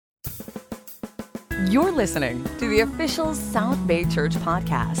You're listening to the official South Bay Church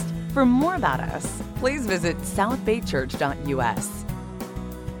podcast. For more about us, please visit southbaychurch.us.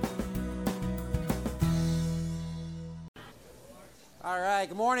 All right,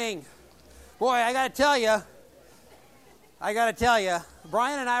 good morning. Boy, I got to tell you,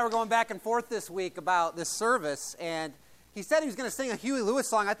 Brian and I were going back and forth this week about this service, and he said he was going to sing a Huey Lewis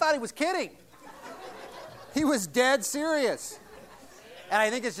song. I thought he was kidding. He was dead serious. And I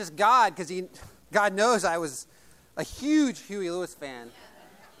think it's just God, because God knows I was a huge Huey Lewis fan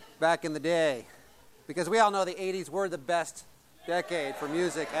back in the day, because we all know the 80s were the best decade for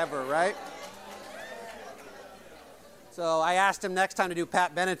music ever, right? So I asked him next time to do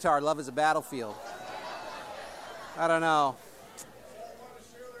Pat Benatar, Love is a Battlefield. I don't know.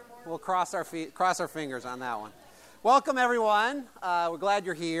 We'll cross our fingers on that one. Welcome, everyone. We're glad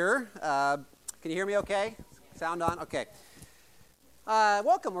you're here. Can you hear me okay? Sound on? Okay.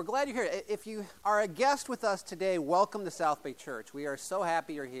 Welcome. We're glad you're here. If you are a guest with us today, welcome to South Bay Church. We are so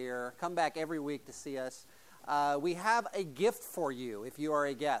happy you're here. Come back every week to see us. We have a gift for you if you are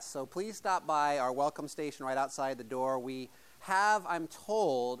a guest. So please stop by our welcome station right outside the door. We have, I'm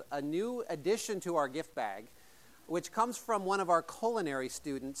told, a new addition to our gift bag, which comes from one of our culinary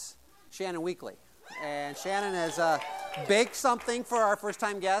students, Shannon Weekly. And Shannon has baked something for our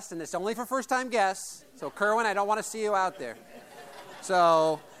first-time guests, and it's only for first-time guests. So, Kerwin, I don't want to see you out there.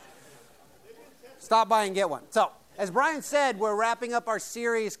 So, stop by and get one. So, as Brian said, we're wrapping up our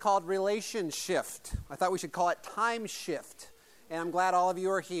series called Relation Shift. I thought we should call it Time Shift. And I'm glad all of you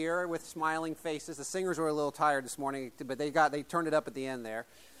are here with smiling faces. The singers were a little tired this morning, but they turned it up at the end there.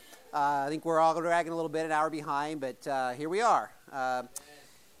 I think we're all dragging a little bit, an hour behind, but here we are.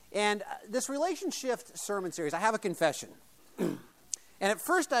 And this Relation Shift sermon series, I have a confession. And at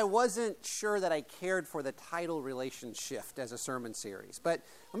first I wasn't sure that I cared for the title Relation Shift as a sermon series. But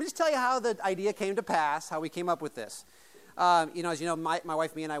let me just tell you how the idea came to pass, how we came up with this. As you know, my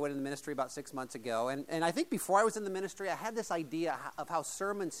wife, me, and I went in the ministry about 6 months ago. And I think before I was in the ministry, I had this idea of how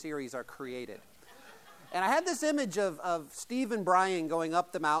sermon series are created. And I had this image of Steve and Brian going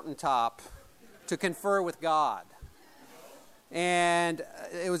up the mountaintop to confer with God. And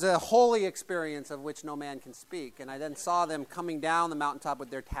it was a holy experience of which no man can speak. And I then saw them coming down the mountaintop with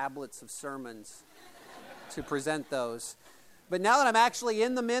their tablets of sermons to present those. But now that I'm actually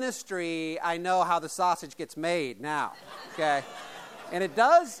in the ministry, I know how the sausage gets made now, okay? And it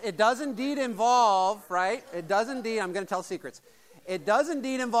does indeed involve, right? It does indeed, I'm going to tell secrets. It does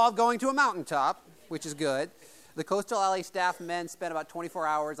indeed involve going to a mountaintop, which is good. The Coastal LA staff men spent about 24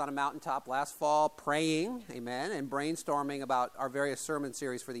 hours on a mountaintop last fall praying, amen, and brainstorming about our various sermon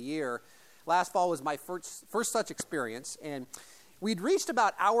series for the year. Last fall was my first such experience, and we'd reached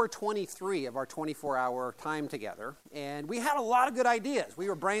about hour 23 of our 24-hour time together, and we had a lot of good ideas. We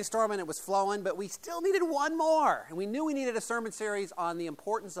were brainstorming, it was flowing, but we still needed one more, and we knew we needed a sermon series on the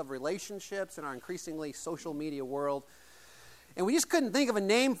importance of relationships in our increasingly social media world. And we just couldn't think of a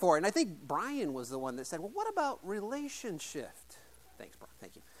name for it. And I think Brian was the one that said, well, what about Relation Shift? Thanks, Brian.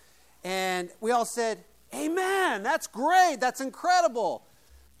 Thank you. And we all said, amen, that's great, that's incredible.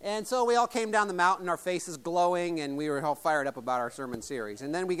 And so we all came down the mountain, our faces glowing, and we were all fired up about our sermon series.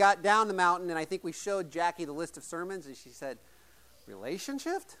 And then we got down the mountain, and I think we showed Jackie the list of sermons, and she said, Relation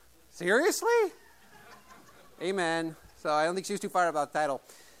Shift? Seriously? Amen. So I don't think she was too fired about the title.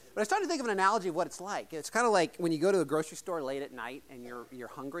 But I started to think of an analogy of what it's like. It's kind of like when you go to the grocery store late at night and you're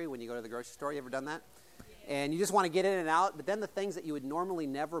hungry when you go to the grocery store. You ever done that? And you just want to get in and out, but then the things that you would normally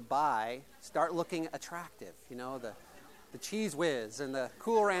never buy start looking attractive. You know, the Cheese Whiz and the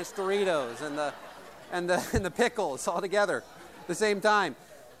Cool Ranch Doritos and the pickles all together at the same time.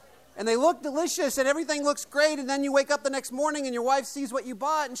 And they look delicious and everything looks great, and then you wake up the next morning and your wife sees what you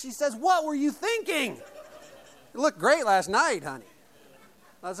bought and she says, "What were you thinking? It looked great last night, honey."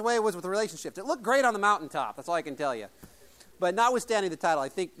 That's the way it was with the relationships. It looked great on the mountaintop. That's all I can tell you. But notwithstanding the title, I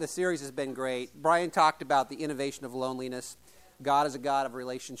think the series has been great. Brian talked about the innovation of loneliness. God is a God of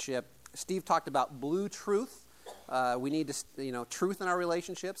relationship. Steve talked about blue truth. We need truth in our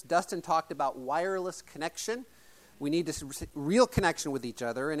relationships. Dustin talked about wireless connection. We need this real connection with each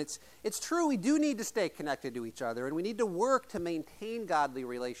other. And it's true, we do need to stay connected to each other. And we need to work to maintain godly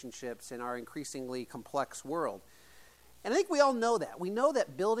relationships in our increasingly complex world. And I think we all know that. We know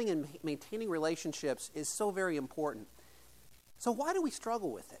that building and maintaining relationships is so very important. So why do we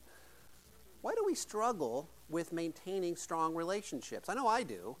struggle with it? Why do we struggle with maintaining strong relationships? I know I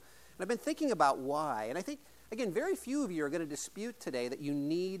do. And I've been thinking about why. And I think, again, very few of you are going to dispute today that you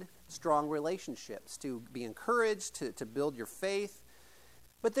need strong relationships to be encouraged, to build your faith.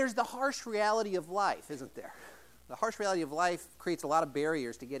 But there's the harsh reality of life, isn't there? The harsh reality of life creates a lot of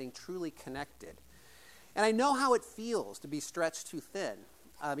barriers to getting truly connected. And I know how it feels to be stretched too thin.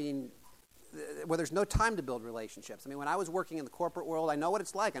 I mean, where there's no time to build relationships. I mean, when I was working in the corporate world, I know what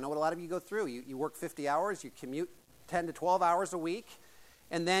it's like. I know what a lot of you go through. You work 50 hours, you commute 10 to 12 hours a week,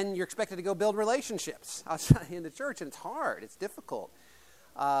 and then you're expected to go build relationships outside in the church, and it's hard. It's difficult.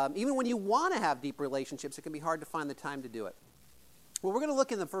 Even when you want to have deep relationships, it can be hard to find the time to do it. Well, we're going to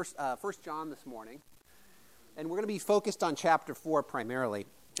look in the First John this morning, and we're going to be focused on chapter 4 primarily.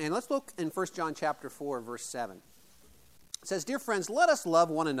 And let's look in 1 John chapter 4, verse 7. It says, "Dear friends, let us love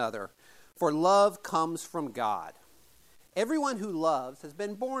one another, for love comes from God. Everyone who loves has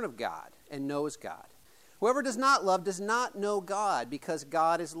been born of God and knows God. Whoever does not love does not know God, because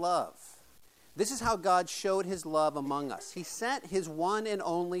God is love. This is how God showed his love among us. He sent his one and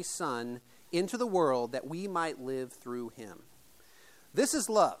only Son into the world that we might live through him. This is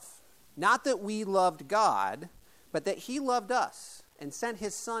love, not that we loved God, but that he loved us and sent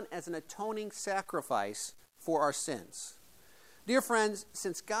his Son as an atoning sacrifice for our sins. Dear friends,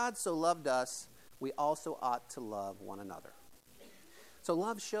 since God so loved us, we also ought to love one another." So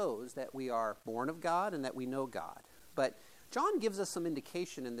love shows that we are born of God and that we know God. But John gives us some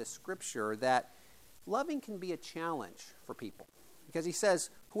indication in this scripture that loving can be a challenge for people. Because he says,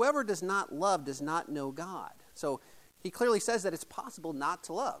 whoever does not love does not know God. So he clearly says that it's possible not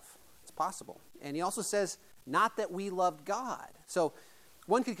to love. It's possible. And he also says, not that we loved God. So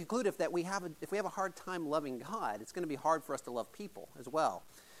one could conclude if we have a hard time loving God, it's going to be hard for us to love people as well.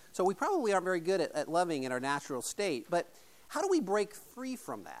 So we probably aren't very good at loving in our natural state. But how do we break free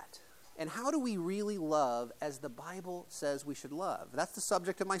from that? And how do we really love as the Bible says we should love? That's the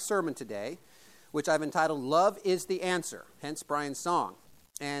subject of my sermon today, which I've entitled, "Love is the Answer," hence Brian's song.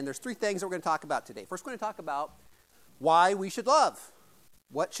 And there's three things that we're going to talk about today. First, we're going to talk about why we should love.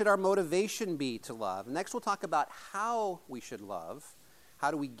 What should our motivation be to love? Next, we'll talk about how we should love.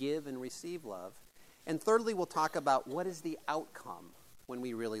 How do we give and receive love? And thirdly, we'll talk about what is the outcome when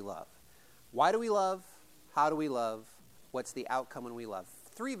we really love. Why do we love? How do we love? What's the outcome when we love?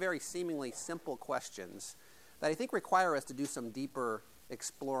 Three very seemingly simple questions that I think require us to do some deeper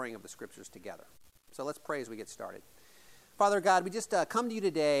exploring of the scriptures together. So let's pray as we get started. Father God, we just come to you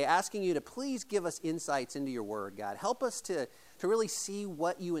today asking you to please give us insights into your word, God. Help us to really see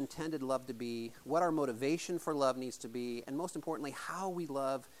what you intended love to be, what our motivation for love needs to be, and most importantly, how we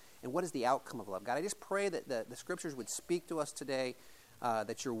love and what is the outcome of love. God, I just pray that the scriptures would speak to us today,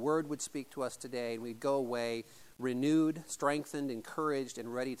 that your word would speak to us today, and we'd go away renewed, strengthened, encouraged,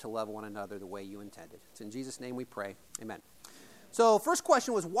 and ready to love one another the way you intended. It's in Jesus' name we pray. Amen. So first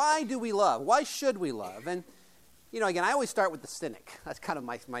question was, why do we love? Why should we love? And, again, I always start with the cynic. That's kind of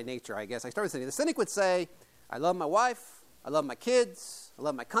my nature, I guess. I start with the cynic. The cynic would say, I love my wife, I love my kids, I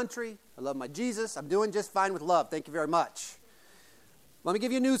love my country, I love my Jesus. I'm doing just fine with love. Thank you very much. Let me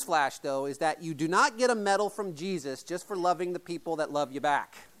give you a news flash, though, is that you do not get a medal from Jesus just for loving the people that love you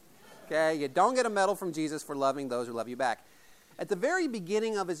back. Okay? You don't get a medal from Jesus for loving those who love you back. At the very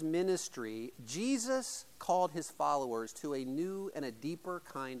beginning of his ministry, Jesus called his followers to a new and a deeper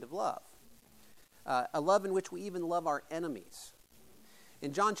kind of love. A love in which we even love our enemies.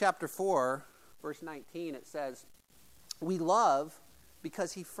 In John chapter 4, verse 19, it says, "We love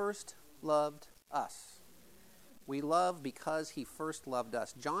because he first loved us." We love because he first loved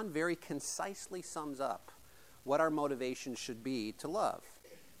us. John very concisely sums up what our motivation should be to love,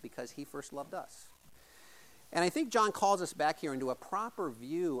 because he first loved us. And I think John calls us back here into a proper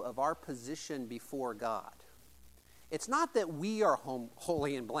view of our position before God. It's not that we are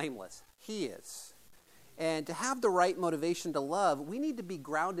holy and blameless. He is. And to have the right motivation to love, we need to be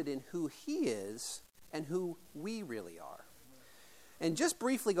grounded in who he is and who we really are. And just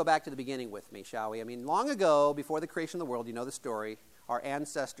briefly go back to the beginning with me, shall we? I mean, long ago, before the creation of the world, you know the story, our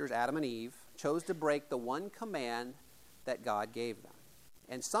ancestors, Adam and Eve, chose to break the one command that God gave them.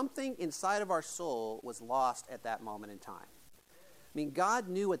 And something inside of our soul was lost at that moment in time. I mean, God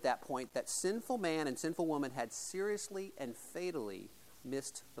knew at that point that sinful man and sinful woman had seriously and fatally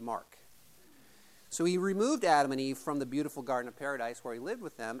missed the mark. So he removed Adam and Eve from the beautiful Garden of Paradise where he lived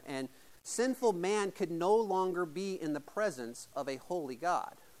with them, and sinful man could no longer be in the presence of a holy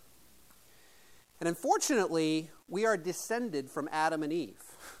God. And unfortunately, we are descended from Adam and Eve.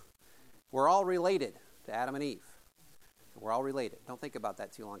 We're all related to Adam and Eve. We're all related. Don't think about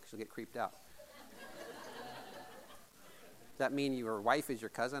that too long because you'll get creeped out. Does that mean your wife is your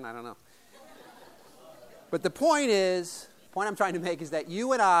cousin? I don't know. But the point I'm trying to make is that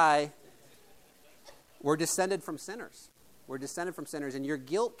you and I, we're descended from sinners. We're descended from sinners, and your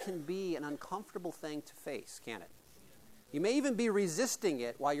guilt can be an uncomfortable thing to face, can't it? You may even be resisting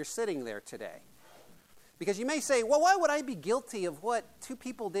it while you're sitting there today. Because you may say, well, why would I be guilty of what two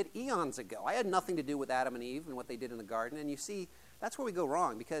people did eons ago? I had nothing to do with Adam and Eve and what they did in the garden. And you see, that's where we go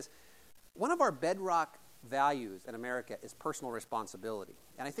wrong, because one of our bedrock values in America is personal responsibility.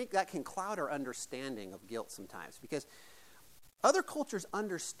 And I think that can cloud our understanding of guilt sometimes, because other cultures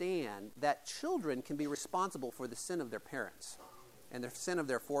understand that children can be responsible for the sin of their parents and the sin of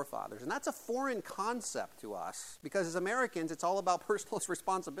their forefathers. And that's a foreign concept to us, because as Americans, it's all about personal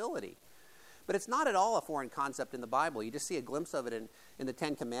responsibility. But it's not at all a foreign concept in the Bible. You just see a glimpse of it in the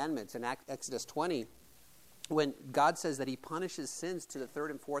Ten Commandments in Exodus 20, when God says that he punishes sins to the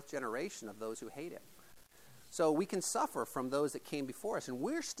third and fourth generation of those who hate him. So we can suffer from those that came before us, and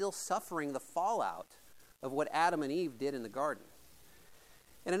we're still suffering the fallout of what Adam and Eve did in the garden.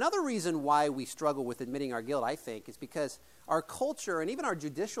 And another reason why we struggle with admitting our guilt, I think, is because our culture and even our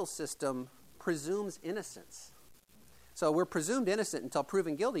judicial system presumes innocence. So we're presumed innocent until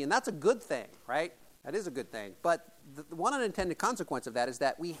proven guilty, and that's a good thing, right? That is a good thing. But the one unintended consequence of that is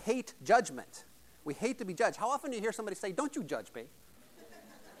that we hate judgment. We hate to be judged. How often do you hear somebody say, don't you judge me?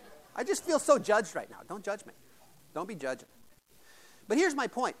 I just feel so judged right now. Don't judge me. Don't be judging. But here's my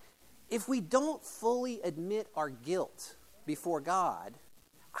point. If we don't fully admit our guilt before God,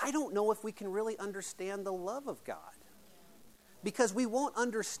 I don't know if we can really understand the love of God. Because we won't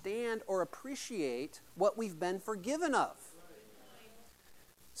understand or appreciate what we've been forgiven of.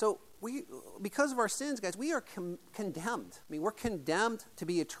 So because of our sins, guys, we are condemned. I mean, we're condemned to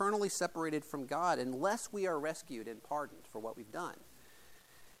be eternally separated from God unless we are rescued and pardoned for what we've done.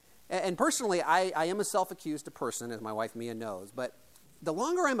 And personally, I am a self-accused person, as my wife Mia knows. But the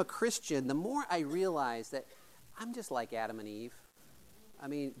longer I'm a Christian, the more I realize that I'm just like Adam and Eve. I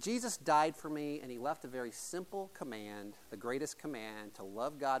mean, Jesus died for me, and he left a very simple command, the greatest command, to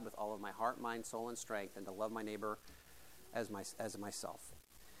love God with all of my heart, mind, soul, and strength, and to love my neighbor as myself.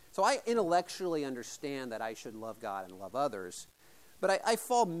 So I intellectually understand that I should love God and love others, but I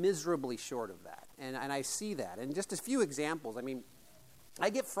fall miserably short of that, and I see that. And just a few examples. I mean, I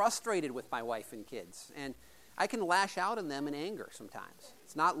get frustrated with my wife and kids, and I can lash out on them in anger sometimes.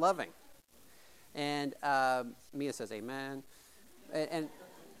 It's not loving. And Mia says, amen. And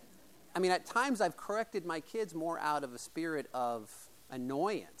I mean, at times I've corrected my kids more out of a spirit of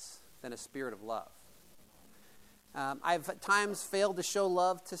annoyance than a spirit of love. I've at times failed to show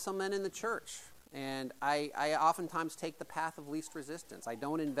love to some men in the church, and I oftentimes take the path of least resistance. I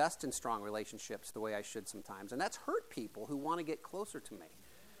don't invest in strong relationships the way I should sometimes, and that's hurt people who want to get closer to me.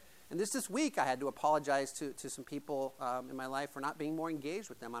 And this week I had to apologize to some people in my life for not being more engaged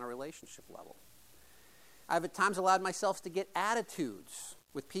with them on a relationship level. I've at times allowed myself to get attitudes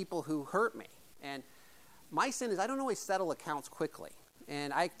with people who hurt me. And my sin is I don't always settle accounts quickly.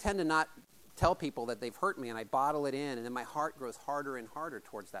 And I tend to not tell people that they've hurt me, and I bottle it in, and then my heart grows harder and harder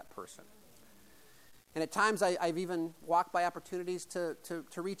towards that person. And at times I've even walked by opportunities to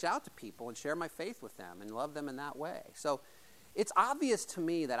reach out to people and share my faith with them and love them in that way. So it's obvious to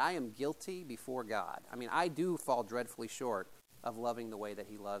me that I am guilty before God. I mean, I do fall dreadfully short of loving the way that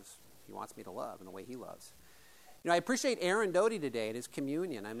he wants me to love and the way he loves. You know, I appreciate Aaron Doty today at his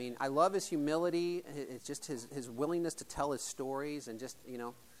communion. I mean, I love his humility. It's just his willingness to tell his stories and just,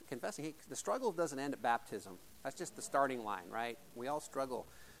 confessing. The struggle doesn't end at baptism. That's just the starting line, right? We all struggle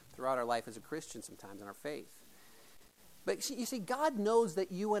throughout our life as a Christian sometimes in our faith. But you see, God knows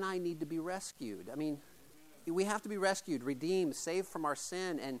that you and I need to be rescued. I mean, we have to be rescued, redeemed, saved from our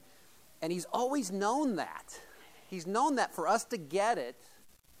sin. And he's always known that. He's known that for us to get it,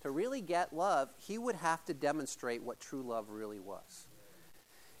 to really get love, he would have to demonstrate what true love really was.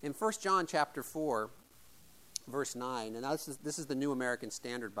 In 1 John chapter 4, verse 9, and this is the New American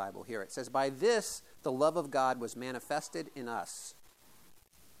Standard Bible here. It says, by this the love of God was manifested in us,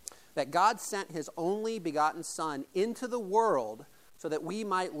 that God sent his only begotten Son into the world so that we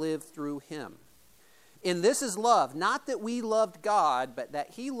might live through him. In this is love, not that we loved God, but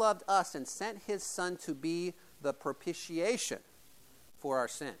that he loved us and sent his Son to be the propitiation for our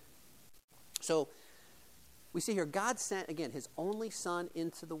sin. So we see here God sent, again, his only Son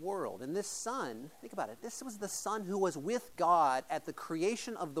into the world. And this Son, think about it, this was the Son who was with God at the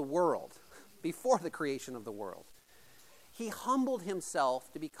creation of the world, before the creation of the world. He humbled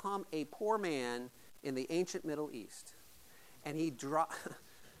himself to become a poor man in the ancient Middle East. And he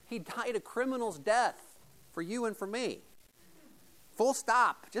died a criminal's death for you and for me. Full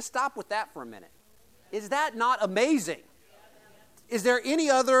stop. Just stop with that for a minute. Is that not amazing? Is there any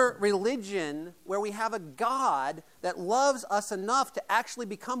other religion where we have a God that loves us enough to actually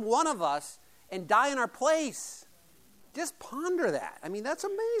become one of us and die in our place? Just ponder that. I mean, that's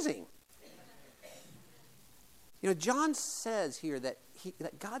amazing. John says here that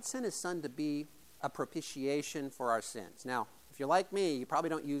God sent his Son to be a propitiation for our sins. Now, if you're like me, you probably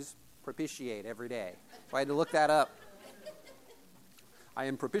don't use propitiate every day. So I had to look that up. I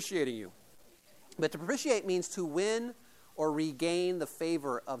am propitiating you. But to propitiate means to win or regain the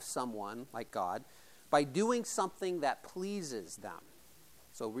favor of someone, like God, by doing something that pleases them.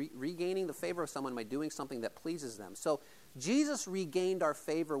 So regaining the favor of someone by doing something that pleases them. So Jesus regained our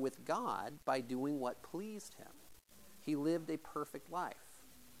favor with God by doing what pleased him. He lived a perfect life,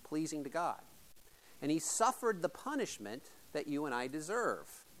 pleasing to God. And he suffered the punishment that you and I deserve.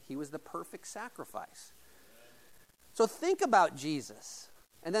 He was the perfect sacrifice. So think about Jesus,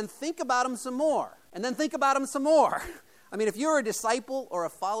 and then think about him some more, and then think about him some more. I mean, if you're a disciple or a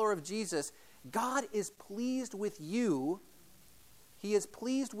follower of Jesus, God is pleased with you. He is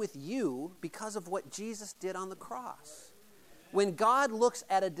pleased with you because of what Jesus did on the cross. When God looks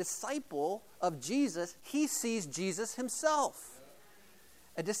at a disciple of Jesus, he sees Jesus himself.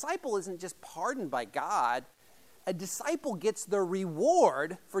 A disciple isn't just pardoned by God. A disciple gets the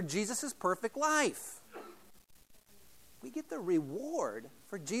reward for Jesus' perfect life. We get the reward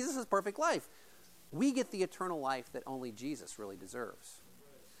for Jesus' perfect life. We get the eternal life that only Jesus really deserves.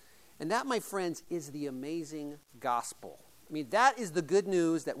 And that, my friends, is the amazing gospel. I mean, that is the good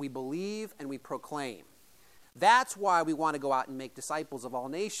news that we believe and we proclaim. That's why we want to go out and make disciples of all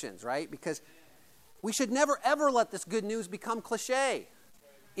nations, right? Because we should never, ever let this good news become cliche.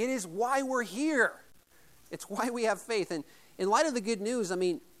 It is why we're here. It's why we have faith. And in light of the good news, I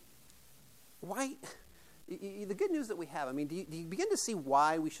mean, why... The good news that we have, I mean, do you begin to see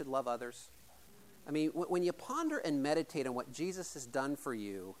why we should love others? I mean, when you ponder and meditate on what Jesus has done for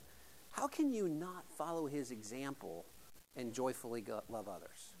you, how can you not follow his example and joyfully love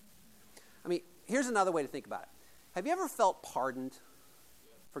others? I mean, here's another way to think about it. Have you ever felt pardoned,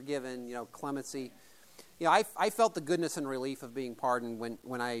 forgiven, clemency? I felt the goodness and relief of being pardoned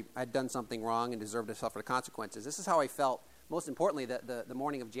when I had done something wrong and deserved to suffer the consequences. This is how I felt, most importantly, the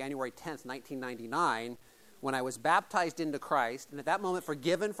morning of January 10th, 1999, when I was baptized into Christ, and at that moment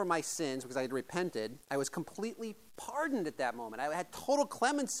forgiven for my sins because I had repented. I was completely pardoned at that moment. I had total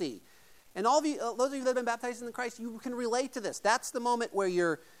clemency. And all of you, those of you that have been baptized into Christ, you can relate to this. That's the moment where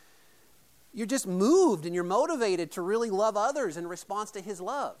you're just moved and you're motivated to really love others in response to his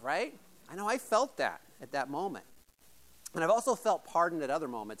love, right? I know I felt that at that moment. And I've also felt pardoned at other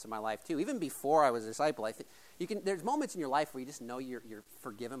moments in my life too. Even before I was a disciple, I think there's moments in your life where you just know you're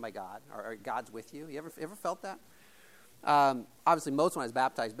forgiven by God, or God's with you. You ever felt that? Obviously, most when I was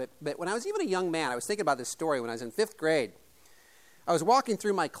baptized, but when I was even a young man, I was thinking about this story when I was in 5th grade. I was walking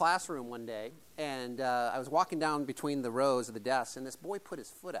through my classroom one day, and I was walking down between the rows of the desks, and this boy put his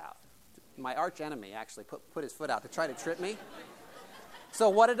foot out. My arch enemy actually put his foot out to try to trip me. So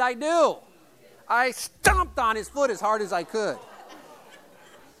what did I do? I stomped on his foot as hard as I could.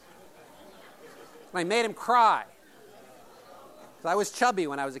 I made him cry. I was chubby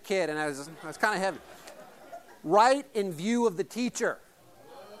when I was a kid, and I was kind of heavy. Right in view of the teacher.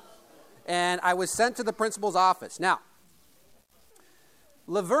 And I was sent to the principal's office. Now,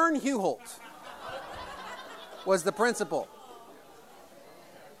 Laverne Huholt was the principal.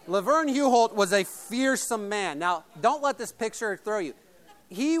 Laverne Huholt was a fearsome man. Now, don't let this picture throw you.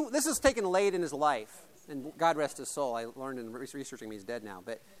 This was taken late in his life, and God rest his soul. I learned in researching him, he's dead now.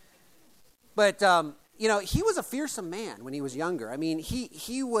 But he was a fearsome man when he was younger. I mean,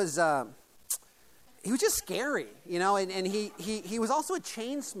 he was just scary, and he was also a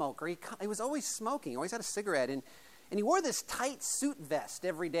chain smoker. He was always smoking, always had a cigarette, and he wore this tight suit vest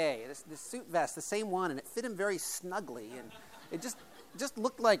every day, this suit vest, the same one, and it fit him very snugly, and it just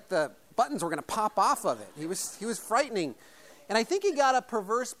looked like the buttons were going to pop off of it. He was frightening. And I think he got a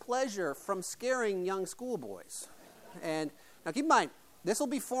perverse pleasure from scaring young schoolboys. And now keep in mind, this will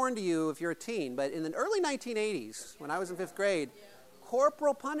be foreign to you if you're a teen, but in the early 1980s, when I was in 5th grade,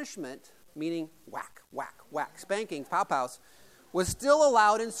 corporal punishment, meaning whack, whack, whack, spanking, pow-pows, was still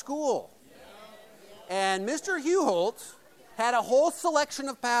allowed in school. And Mr. Huholt had a whole selection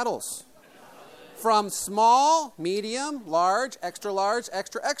of paddles, from small, medium, large, extra,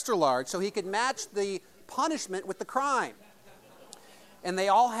 extra large, so he could match the punishment with the crime. And they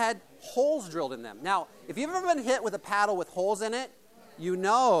all had holes drilled in them. Now, if you've ever been hit with a paddle with holes in it, you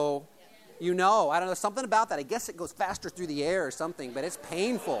know, I don't know, something about that. I guess it goes faster through the air or something, but it's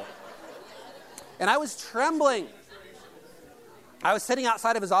painful. And I was trembling. I was sitting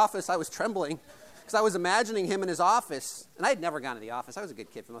outside of his office. I was trembling because I was imagining him in his office. And I had never gone to the office. I was a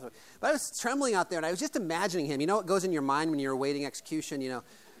good kid for the most part. But I was trembling out there, and I was just imagining him. You know what goes in your mind when you're awaiting execution?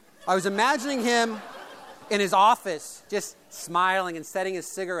 I was imagining him in his office, just smiling and setting his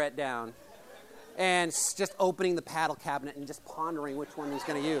cigarette down and just opening the paddle cabinet and just pondering which one he's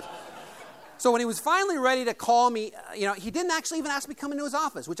going to use. So when he was finally ready to call me, he didn't actually even ask me to come into his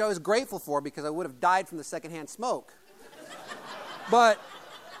office, which I was grateful for because I would have died from the secondhand smoke. But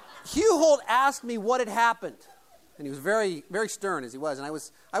Hugh Holt asked me what had happened. And he was very, very stern as he was. And I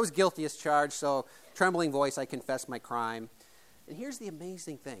was guilty as charged, so trembling voice, I confessed my crime. And here's the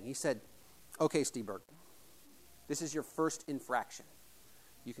amazing thing. He said, okay, Steve Berg, this is your first infraction.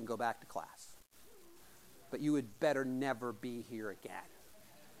 You can go back to class. But you had better never be here again.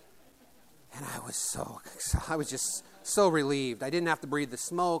 And I was just so relieved. I didn't have to breathe the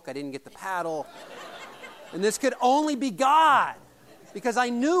smoke. I didn't get the paddle. And this could only be God, because I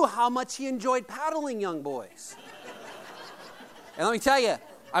knew how much he enjoyed paddling young boys. And let me tell you,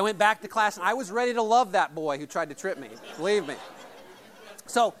 I went back to class and I was ready to love that boy who tried to trip me. Believe me.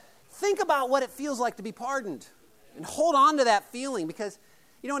 So think about what it feels like to be pardoned. And hold on to that feeling because,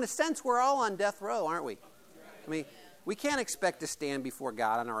 in a sense, we're all on death row, aren't we? I mean, we can't expect to stand before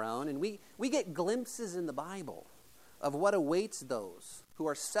God on our own. And we get glimpses in the Bible of what awaits those who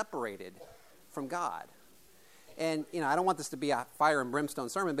are separated from God. And, I don't want this to be a fire and brimstone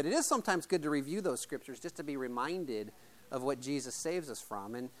sermon, but it is sometimes good to review those scriptures just to be reminded of what Jesus saves us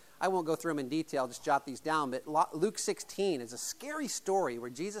from. And I won't go through them in detail, just jot these down. But Luke 16 is a scary story where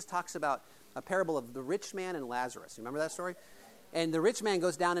Jesus talks about a parable of the rich man and Lazarus. You remember that story? And the rich man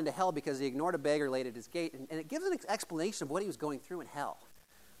goes down into hell because he ignored a beggar laid at his gate. And it gives an explanation of what he was going through in hell.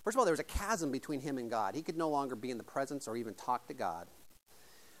 First of all, there was a chasm between him and God. He could no longer be in the presence or even talk to God.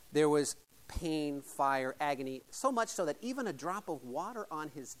 There was pain, fire, agony, so much so that even a drop of water on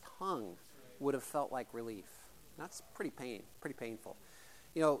his tongue would have felt like relief. That's pretty painful.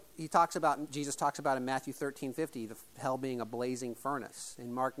 Jesus talks about in Matthew 13:50, the hell being a blazing furnace.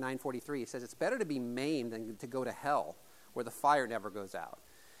 In Mark 9:43, he says it's better to be maimed than to go to hell where the fire never goes out.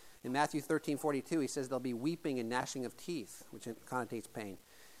 In Matthew 13:42, he says there'll be weeping and gnashing of teeth, which connotates pain.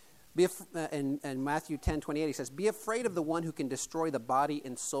 And Matthew 10:28, he says, be afraid of the one who can destroy the body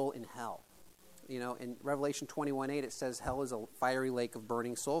and soul in hell. In Revelation 21:8, it says hell is a fiery lake of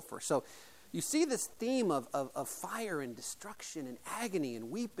burning sulfur. So you see this theme of fire and destruction and agony and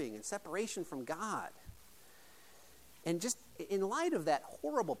weeping and separation from God. And just in light of that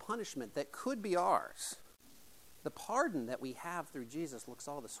horrible punishment that could be ours, the pardon that we have through Jesus looks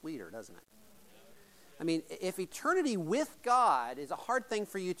all the sweeter, doesn't it? I mean, if eternity with God is a hard thing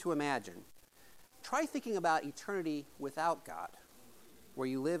for you to imagine, try thinking about eternity without God, where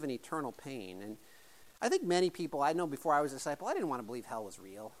you live in eternal pain. And I think many people, I know before I was a disciple, I didn't want to believe hell was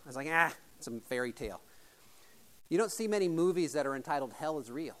real. I was like, it's a fairy tale. You don't see many movies that are entitled Hell is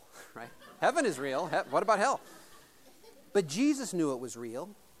Real, right? Heaven is real. What about hell? But Jesus knew it was real,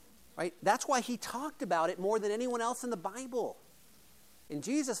 right? That's why he talked about it more than anyone else in the Bible. And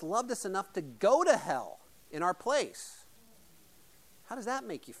Jesus loved us enough to go to hell in our place. How does that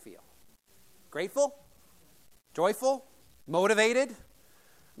make you feel? Grateful? Joyful? Motivated?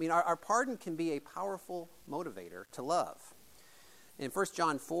 I mean, our pardon can be a powerful motivator to love. In 1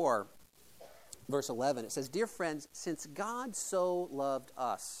 John 4, verse 11, it says, dear friends, since God so loved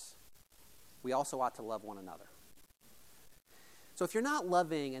us, we also ought to love one another. So if you're not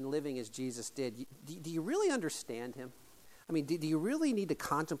loving and living as Jesus did, do you really understand him? I mean, do you really need to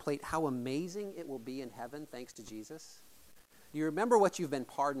contemplate how amazing it will be in heaven thanks to Jesus? Do you remember what you've been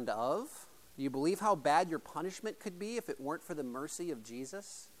pardoned of? Do you believe how bad your punishment could be if it weren't for the mercy of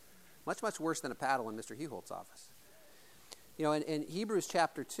Jesus? Much, much worse than a paddle in Mr. Hugh Holt's office. In Hebrews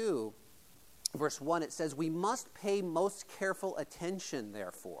chapter 2, verse 1, it says, we must pay most careful attention,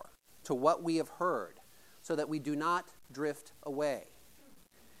 therefore, to what we have heard, so that we do not drift away.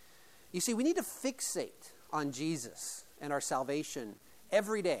 You see, we need to fixate on Jesus and our salvation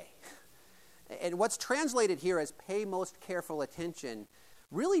every day. And what's translated here as pay most careful attention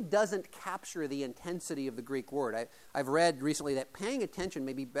really doesn't capture the intensity of the Greek word. I've read recently that paying attention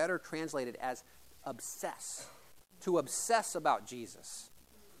may be better translated as obsess, to obsess about Jesus.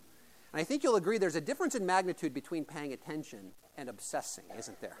 And I think you'll agree there's a difference in magnitude between paying attention and obsessing,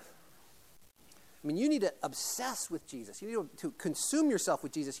 isn't there? I mean, you need to obsess with Jesus. You need to consume yourself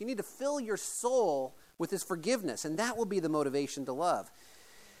with Jesus. You need to fill your soul with his forgiveness, and that will be the motivation to love.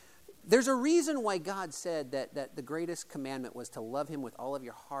 There's a reason why God said that the greatest commandment was to love him with all of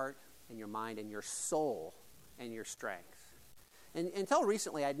your heart and your mind and your soul and your strength. And until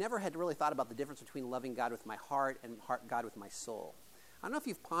recently, I'd never had really thought about the difference between loving God with my heart and God with my soul. I don't know if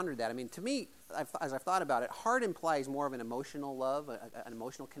you've pondered that. I mean, to me, as I've thought about it, heart implies more of an emotional love, an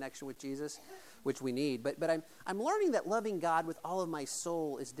emotional connection with Jesus, which we need. But I'm learning that loving God with all of my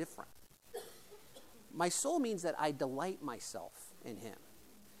soul is different. My soul means that I delight myself in him,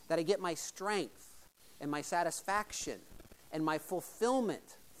 that I get my strength and my satisfaction and my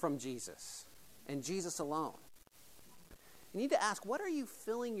fulfillment from Jesus. and Jesus alone. You need to ask, what are you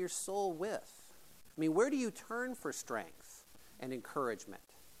filling your soul with? I mean, where do you turn for strength and encouragement?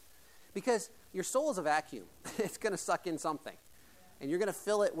 Because your soul is a vacuum. It's going to suck in something. And you're going to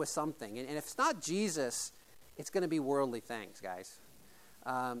fill it with something. And if it's not Jesus, it's going to be worldly things, guys.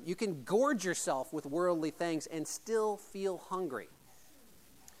 You can gorge yourself with worldly things and still feel hungry.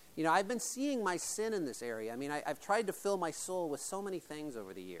 You know, I've been seeing my sin in this area. I mean, I've tried to fill my soul with so many things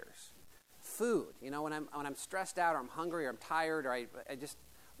over the years. Food, you know, when I'm stressed out or I'm hungry or I'm tired or I just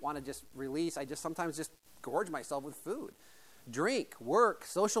want to just release, I just sometimes just gorge myself with food. Drink, work,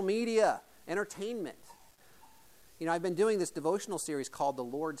 social media, entertainment. You know, I've been doing this devotional series called The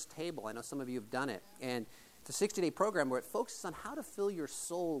Lord's Table. I know some of you have done it. And it's a 60-day program where it focuses on how to fill your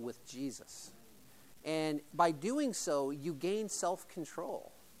soul with Jesus. And by doing so, you gain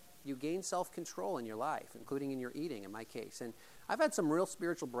self-control. You gain self-control in your life, including in your eating, in my case. And I've had some real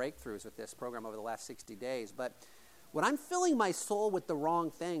spiritual breakthroughs with this program over the last 60 days. But when I'm filling my soul with the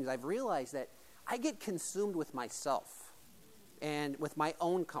wrong things, I've realized that I get consumed with myself and with my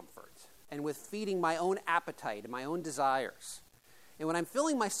own comfort and with feeding my own appetite and my own desires. And when I'm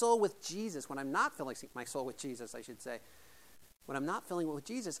filling my soul with Jesus, when I'm not filling my soul with Jesus, I should say, when I'm not filling it with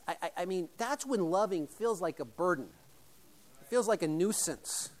Jesus, I mean, that's when loving feels like a burden. It feels like a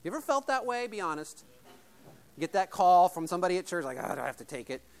nuisance. You ever felt that way? Be honest. You get that call from somebody at church, like, oh, I have to take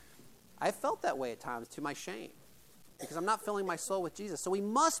it. I felt that way at times, to my shame, because I'm not filling my soul with Jesus. So we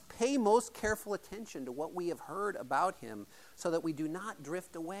must pay most careful attention to what we have heard about him so that we do not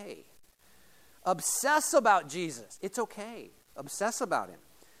drift away. Obsess about Jesus. It's okay. Obsess about him.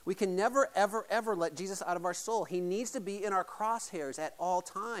 We can never, ever, ever let Jesus out of our soul. He needs to be in our crosshairs at all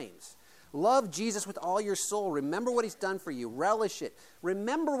times. Love Jesus with all your soul. Remember what he's done for you. Relish it.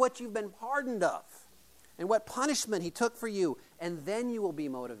 Remember what you've been pardoned of and what punishment he took for you. And then you will be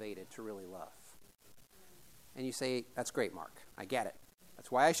motivated to really love. And you say, that's great, Mark. I get it.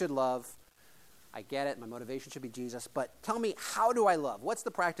 That's why I should love. I get it. My motivation should be Jesus. But tell me, how do I love? What's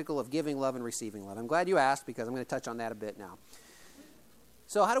the practical of giving love and receiving love? I'm glad you asked because I'm going to touch on that a bit now.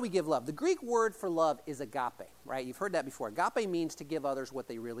 So how do we give love? The Greek word for love is agape, right? You've heard that before. Agape means to give others what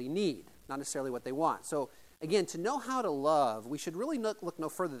they really need, not necessarily what they want. So again, to know how to love, we should really look no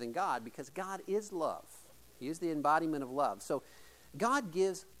further than God because God is love. He is the embodiment of love. So God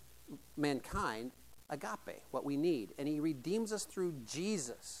gives mankind agape, what we need, and he redeems us through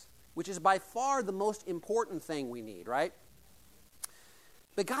Jesus, which is by far the most important thing we need, right?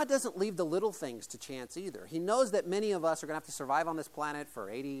 But God doesn't leave the little things to chance either. He knows that many of us are going to have to survive on this planet for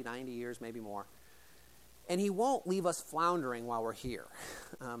 80, 90 years, maybe more. And he won't leave us floundering while we're here.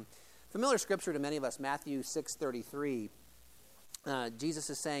 Familiar scripture to many of us, Matthew 6:33, Jesus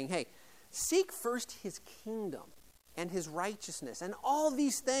is saying, hey, seek first his kingdom and his righteousness, and all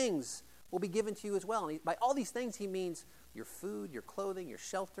these things will be given to you as well. And by all these things, he means your food, your clothing, your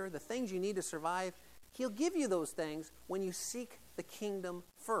shelter, the things you need to survive. He'll give you those things when you seek the kingdom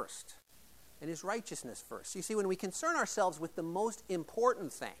first and his righteousness first. You see, when we concern ourselves with the most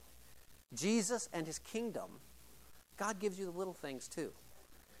important thing, Jesus and his kingdom, God gives you the little things too.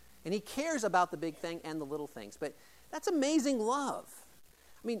 And he cares about the big thing and the little things. But that's amazing love.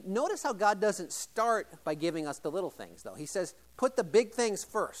 I mean, notice how God doesn't start by giving us the little things, though. He says, put the big things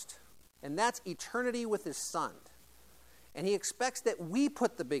first. And that's eternity with his son. And he expects that we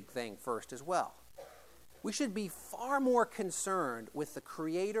put the big thing first as well. We should be far more concerned with the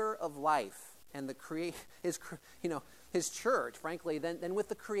creator of life and his church, frankly, than with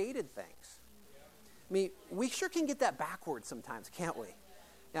the created things. I mean, we sure can get that backwards sometimes, can't we?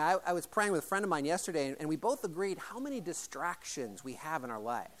 Now, I was praying with a friend of mine yesterday, and we both agreed how many distractions we have in our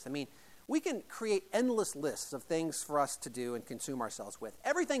lives. I mean, we can create endless lists of things for us to do and consume ourselves with.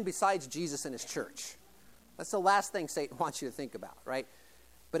 Everything besides Jesus and his church. That's the last thing Satan wants you to think about, right?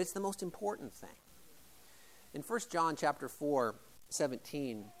 But it's the most important thing. In 1 John chapter 4,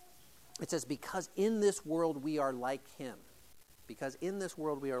 17, it says, because in this world we are like him. Because in this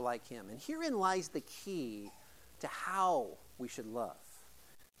world we are like him. And herein lies the key to how we should love.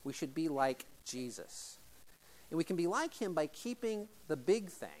 We should be like Jesus. And we can be like him by keeping the big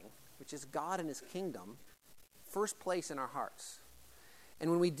thing, which is God and his kingdom, first place in our hearts. And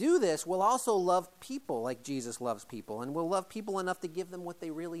when we do this, we'll also love people like Jesus loves people. And we'll love people enough to give them what they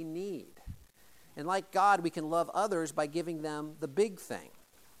really need. And like God, we can love others by giving them the big thing.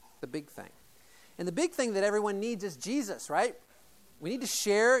 The big thing. And the big thing that everyone needs is Jesus, right? We need to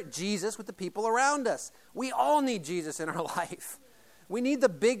share Jesus with the people around us. We all need Jesus in our life. We need the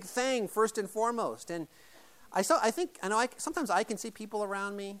big thing first and foremost. And sometimes I can see people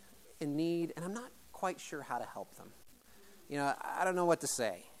around me in need, and I'm not quite sure how to help them. You know, I don't know what to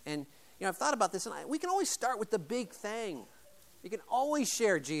say. And I've thought about this, and we can always start with the big thing. You can always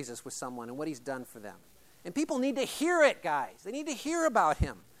share Jesus with someone and what he's done for them. And people need to hear it, guys. They need to hear about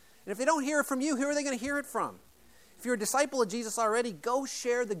him. And if they don't hear it from you, who are they going to hear it from? If you're a disciple of Jesus already, go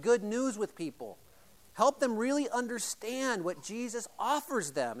share the good news with people. Help them really understand what Jesus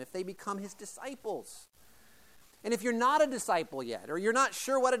offers them if they become his disciples. And if you're not a disciple yet, or you're not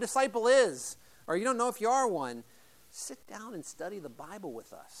sure what a disciple is, or you don't know if you are one, sit down and study the Bible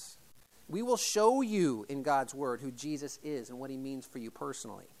with us. We will show you in God's Word who Jesus is and what he means for you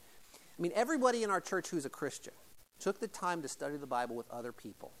personally. I mean, everybody in our church who's a Christian took the time to study the Bible with other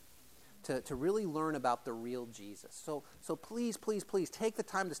people, to really learn about the real Jesus. So please, please, please take the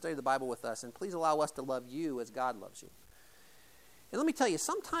time to study the Bible with us, and please allow us to love you as God loves you. And let me tell you,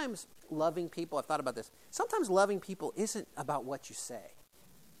 sometimes loving people, I've thought about this, sometimes loving people isn't about what you say.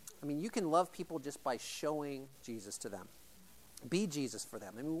 I mean, you can love people just by showing Jesus to them. Be Jesus for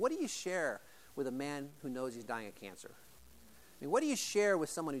them. I mean, what do you share with a man who knows he's dying of cancer? I mean, what do you share with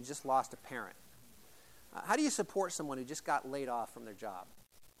someone who just lost a parent? How do you support someone who just got laid off from their job?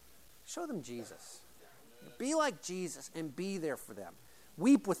 Show them Jesus. Be like Jesus and be there for them.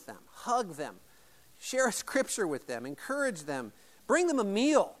 Weep with them. Hug them. Share a scripture with them. Encourage them. Bring them a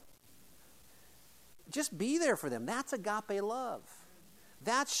meal. Just be there for them. That's agape love.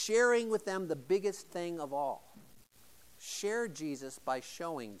 That's sharing with them the biggest thing of all. Share Jesus by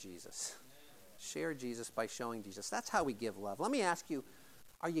showing Jesus. Share Jesus by showing Jesus. That's how we give love. Let me ask you,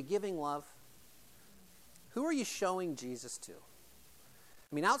 are you giving love? Who are you showing Jesus to?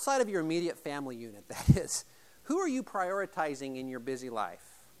 I mean, outside of your immediate family unit, that is, who are you prioritizing in your busy life?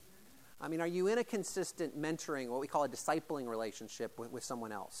 I mean, are you in a consistent mentoring, what we call a discipling relationship with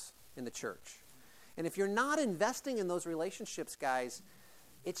someone else in the church? And if you're not investing in those relationships, guys,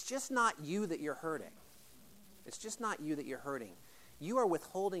 it's just not you that you're hurting. It's just not you that you're hurting. You are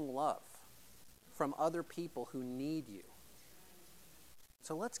withholding love from other people who need you.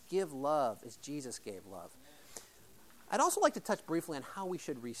 So let's give love as Jesus gave love. I'd also like to touch briefly on how we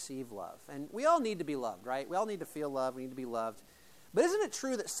should receive love. And we all need to be loved, right? We all need to feel love. We need to be loved. But isn't it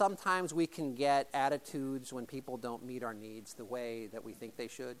true that sometimes we can get attitudes when people don't meet our needs the way that we think they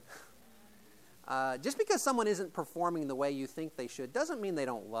should? Just because someone isn't performing the way you think they should doesn't mean they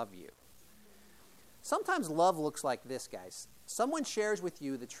don't love you. Sometimes love looks like this, guys. Someone shares with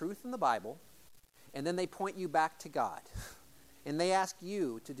you the truth in the Bible, and then they point you back to God. And they ask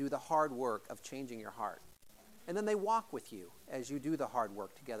you to do the hard work of changing your heart. And then they walk with you as you do the hard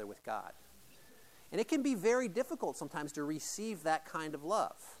work together with God. And it can be very difficult sometimes to receive that kind of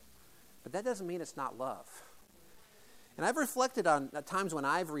love. But that doesn't mean it's not love. And I've reflected on times when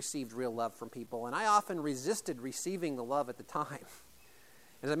I've received real love from people, and I often resisted receiving the love at the time.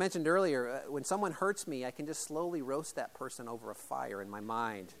 As I mentioned earlier, when someone hurts me, I can just slowly roast that person over a fire in my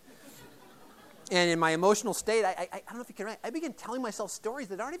mind. And in my emotional state, I don't know if you can, I begin telling myself stories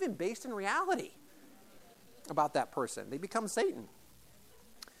that aren't even based in reality about that person. They become Satan.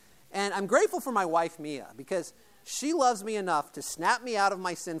 And I'm grateful for my wife, Mia, because she loves me enough to snap me out of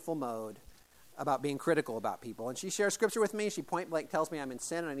my sinful mode about being critical about people. And she shares scripture with me. She point blank tells me I'm in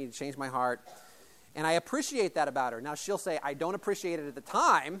sin and I need to change my heart. And I appreciate that about her. Now, she'll say, I don't appreciate it at the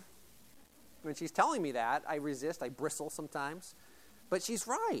time. When she's telling me that, I resist, I bristle sometimes. But she's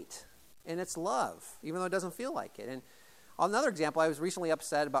right. And it's love, even though it doesn't feel like it. And another example, I was recently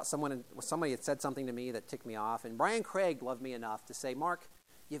upset about somebody had said something to me that ticked me off. And Brian Craig loved me enough to say, Mark,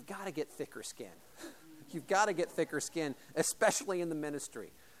 you've got to get thicker skin. You've got to get thicker skin, especially in the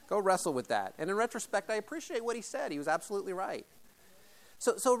ministry. Go wrestle with that. And in retrospect, I appreciate what he said. He was absolutely right.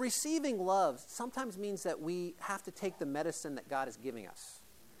 So receiving love sometimes means that we have to take the medicine that God is giving us.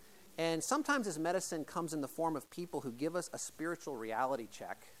 And sometimes this medicine comes in the form of people who give us a spiritual reality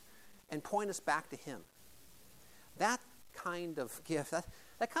check and point us back to him. That kind of gift,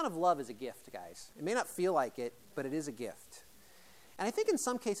 that kind of love is a gift, guys. It may not feel like it, but it is a gift. And I think in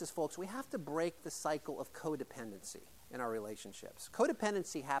some cases, folks, we have to break the cycle of codependency in our relationships.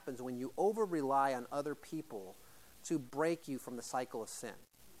 Codependency happens when you over-rely on other people to break you from the cycle of sin.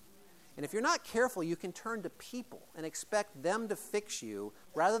 And if you're not careful, you can turn to people and expect them to fix you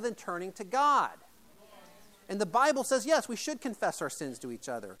rather than turning to God. And the Bible says, yes, we should confess our sins to each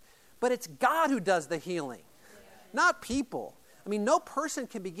other. But it's God who does the healing, not people. I mean, no person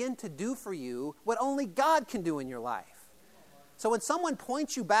can begin to do for you what only God can do in your life. So when someone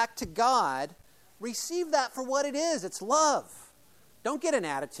points you back to God, receive that for what it is. It's love. Don't get an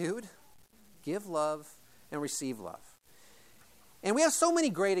attitude. Give love and receive love. And we have so many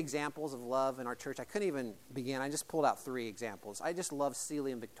great examples of love in our church. I couldn't even begin. I just pulled out 3 examples. I just love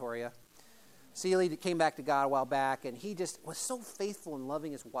Celia and Victoria. Seeley came back to God a while back, and he just was so faithful in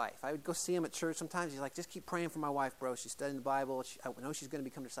loving his wife. I would go see him at church sometimes. He's like, just keep praying for my wife, bro. She's studying the Bible. I know she's going to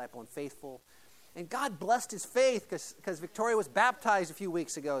become a disciple and faithful. And God blessed his faith because Victoria was baptized a few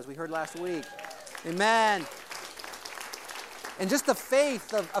weeks ago, as we heard last week. Amen. And just the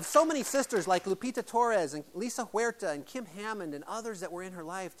faith of so many sisters like Lupita Torres and Lisa Huerta and Kim Hammond and others that were in her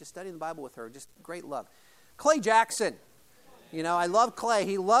life, just studying the Bible with her. Just great love. Clay Jackson. You know, I love Clay.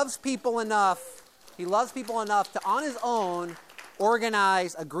 He loves people enough. He loves people enough to, on his own,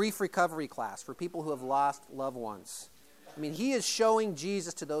 organize a grief recovery class for people who have lost loved ones. I mean, he is showing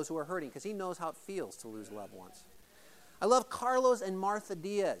Jesus to those who are hurting because he knows how it feels to lose loved ones. I love Carlos and Martha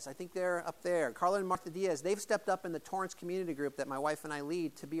Diaz. I think they're up there. Carlos and Martha Diaz, they've stepped up in the Torrance community group that my wife and I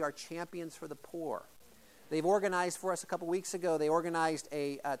lead to be our champions for the poor. They've organized for us a couple weeks ago. They organized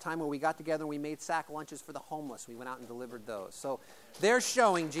a time where we got together and we made sack lunches for the homeless. We went out and delivered those. So they're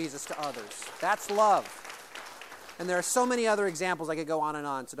showing Jesus to others. That's love. And there are so many other examples. I could go on and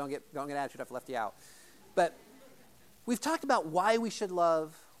on, so don't get attitude I've left you out. But we've talked about why we should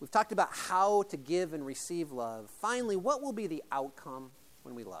love. We've talked about how to give and receive love. Finally, what will be the outcome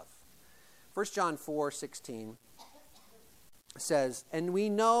when we love? 1 John 4:16 says, "And we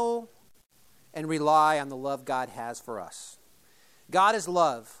know and rely on the love God has for us. God is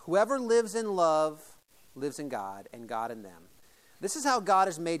love. Whoever lives in love lives in God, and God in them. This is how God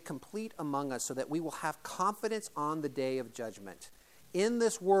is made complete among us, so that we will have confidence on the day of judgment. In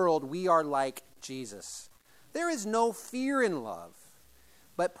this world, we are like Jesus. There is no fear in love,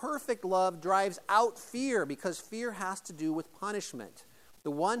 but perfect love drives out fear, because fear has to do with punishment.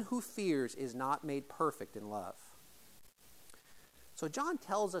 The one who fears is not made perfect in love." So John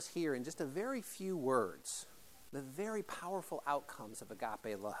tells us here in just a very few words the very powerful outcomes of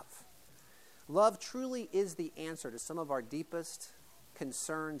agape love. Love truly is the answer to some of our deepest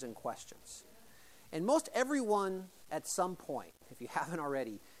concerns and questions. And most everyone at some point, if you haven't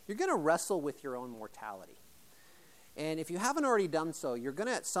already, you're going to wrestle with your own mortality. And if you haven't already done so, you're going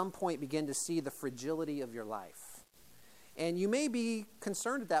to at some point begin to see the fragility of your life. And you may be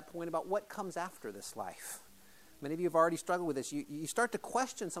concerned at that point about what comes after this life. Many of you have already struggled with this. You start to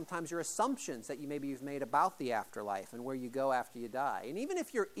question sometimes your assumptions that you've made about the afterlife and where you go after you die. And even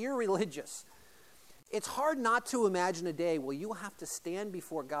if you're irreligious, it's hard not to imagine a day where you will have to stand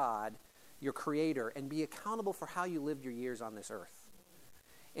before God, your Creator, and be accountable for how you lived your years on this earth.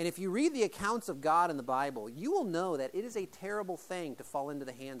 And if you read the accounts of God in the Bible, you will know that it is a terrible thing to fall into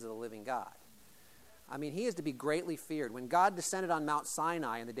the hands of the living God. I mean, he is to be greatly feared. When God descended on Mount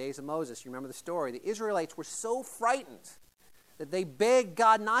Sinai in the days of Moses, you remember the story, the Israelites were so frightened that they begged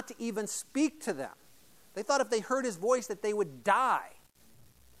God not to even speak to them. They thought if they heard his voice that they would die.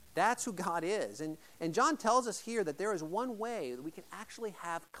 That's who God is. And John tells us here that there is one way that we can actually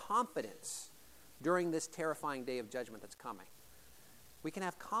have confidence during this terrifying day of judgment that's coming. We can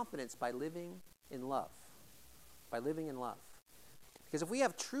have confidence by living in love. By living in love. Because if we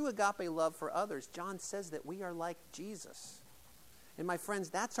have true agape love for others, John says that we are like Jesus. And my friends,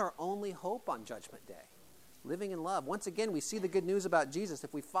 that's our only hope on Judgment Day. Living in love. Once again, we see the good news about Jesus.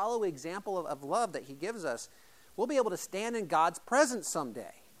 If we follow the example of love that he gives us, we'll be able to stand in God's presence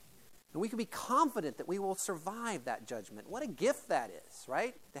someday. And we can be confident that we will survive that judgment. What a gift that is,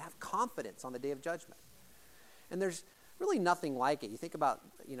 right? To have confidence on the day of judgment. And there's really nothing like it. You think about,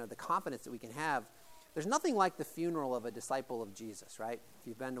 the confidence that we can have. There's nothing like the funeral of a disciple of Jesus, right? If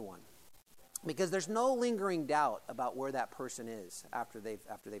you've been to one. Because there's no lingering doubt about where that person is after they've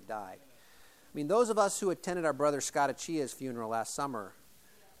died. I mean, those of us who attended our brother Scott Achia's funeral last summer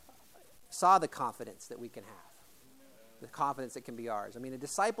saw the confidence that we can have. The confidence that can be ours. I mean, a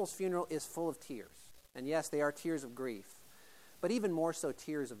disciple's funeral is full of tears. And yes, they are tears of grief. But even more so,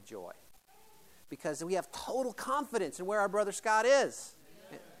 tears of joy. Because we have total confidence in where our brother Scott is.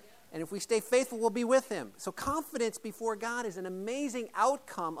 And if we stay faithful, we'll be with him. So confidence before God is an amazing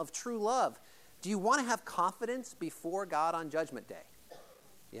outcome of true love. Do you want to have confidence before God on Judgment Day?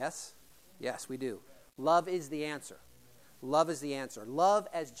 Yes? Yes, we do. Love is the answer. Love is the answer. Love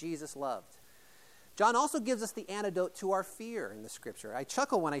as Jesus loved. John also gives us the antidote to our fear in the Scripture. I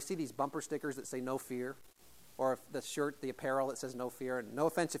chuckle when I see these bumper stickers that say no fear. Or the shirt, the apparel that says no fear. And no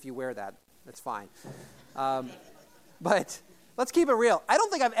offense if you wear that. That's fine. But let's keep it real. I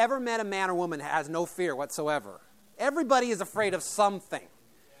don't think I've ever met a man or woman that has no fear whatsoever. Everybody is afraid of something.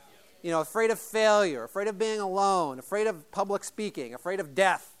 Afraid of failure, afraid of being alone, afraid of public speaking, afraid of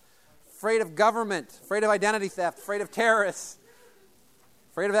death, afraid of government, afraid of identity theft, afraid of terrorists,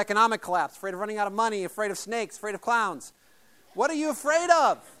 afraid of economic collapse, afraid of running out of money, afraid of snakes, afraid of clowns. What are you afraid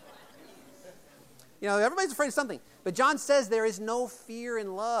of? Everybody's afraid of something. But John says there is no fear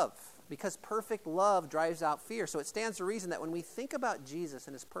in love. because perfect love drives out fear. So it stands to reason that when we think about Jesus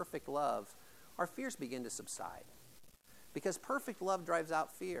and his perfect love, our fears begin to subside. Because perfect love drives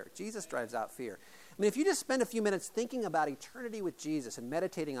out fear. Jesus drives out fear. I mean, if you just spend a few minutes thinking about eternity with Jesus and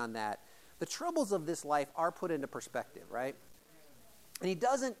meditating on that, the troubles of this life are put into perspective, right? And he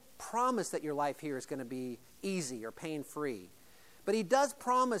doesn't promise that your life here is going to be easy or pain-free. But he does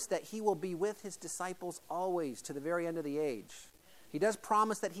promise that he will be with his disciples always to the very end of the age. He does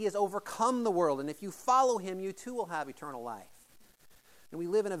promise that he has overcome the world, and if you follow him, you too will have eternal life. And we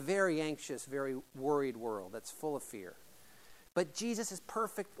live in a very anxious, very worried world that's full of fear. But Jesus is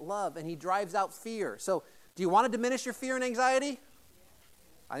perfect love, and he drives out fear. So, do you want to diminish your fear and anxiety?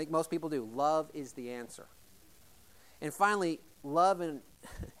 I think most people do. Love is the answer. And finally, love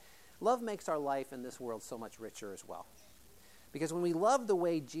makes our life in this world so much richer as well. Because when we love the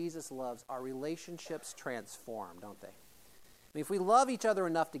way Jesus loves, our relationships transform, don't they? I mean, if we love each other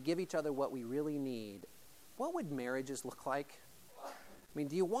enough to give each other what we really need, what would marriages look like? I mean,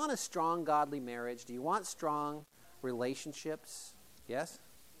 do you want a strong, godly marriage? Do you want strong relationships? Yes?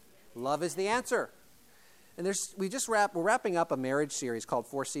 Love is the answer. And we're wrapping up a marriage series called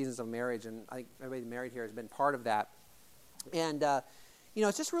 4 Seasons of Marriage, and I think everybody married here has been part of that. And,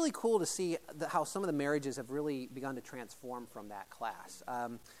 it's just really cool to see how some of the marriages have really begun to transform from that class.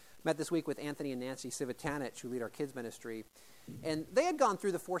 Met this week with Anthony and Nancy Civitanich, who lead our kids ministry, and they had gone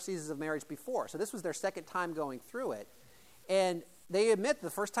through the 4 Seasons of Marriage before, so this was their second time going through it. And they admit the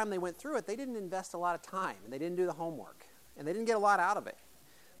first time they went through it, they didn't invest a lot of time, and they didn't do the homework, and they didn't get a lot out of it.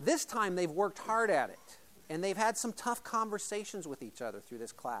 This time they've worked hard at it, and they've had some tough conversations with each other through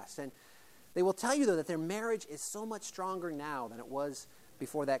this class. And they will tell you, though, that their marriage is so much stronger now than it was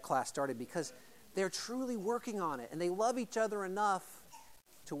before that class started, because they're truly working on it, and they love each other enough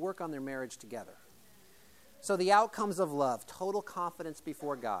to work on their marriage together. So the outcomes of love: total confidence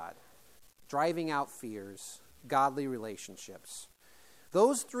before God, driving out fears, godly relationships.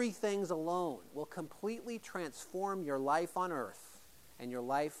 Those 3 things alone will completely transform your life on earth and your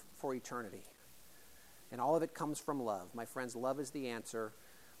life for eternity. And all of it comes from love. My friends, love is the answer.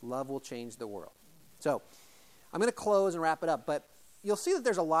 Love will change the world. So I'm going to close and wrap it up, but you'll see that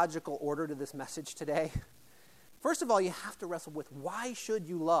there's a logical order to this message today. First of all, you have to wrestle with, why should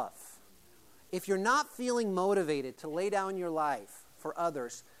you love? If you're not feeling motivated to lay down your life for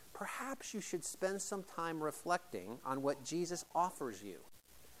others, perhaps you should spend some time reflecting on what Jesus offers you,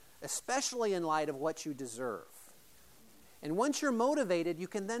 especially in light of what you deserve. And once you're motivated, you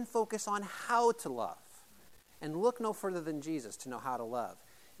can then focus on how to love and look no further than Jesus to know how to love.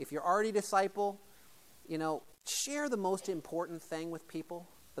 If you're already a disciple, share the most important thing with people,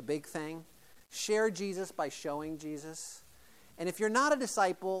 the big thing. Share Jesus by showing Jesus. And if you're not a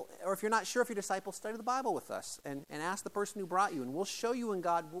disciple, or if you're not sure if you're a disciple, study the Bible with us and ask the person who brought you, and we'll show you in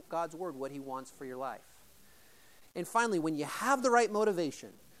God's Word what he wants for your life. And finally, when you have the right motivation,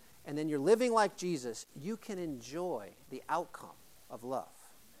 and then you're living like Jesus, you can enjoy the outcome of love.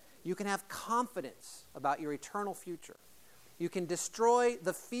 You can have confidence about your eternal future. You can destroy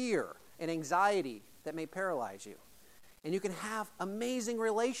the fear and anxiety that may paralyze you. And you can have amazing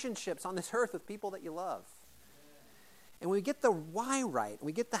relationships on this earth with people that you love. And when we get the why right,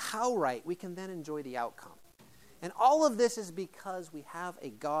 we get the how right, we can then enjoy the outcome. And all of this is because we have a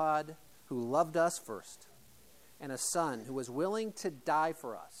God who loved us first, and a Son who was willing to die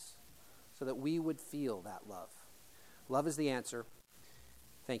for us so that we would feel that love. Love is the answer.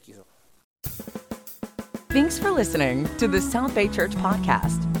 Thank you. Thanks for listening to the South Bay Church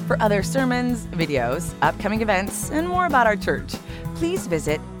podcast. For other sermons, videos, upcoming events, and more about our church, please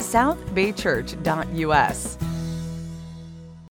visit southbaychurch.us.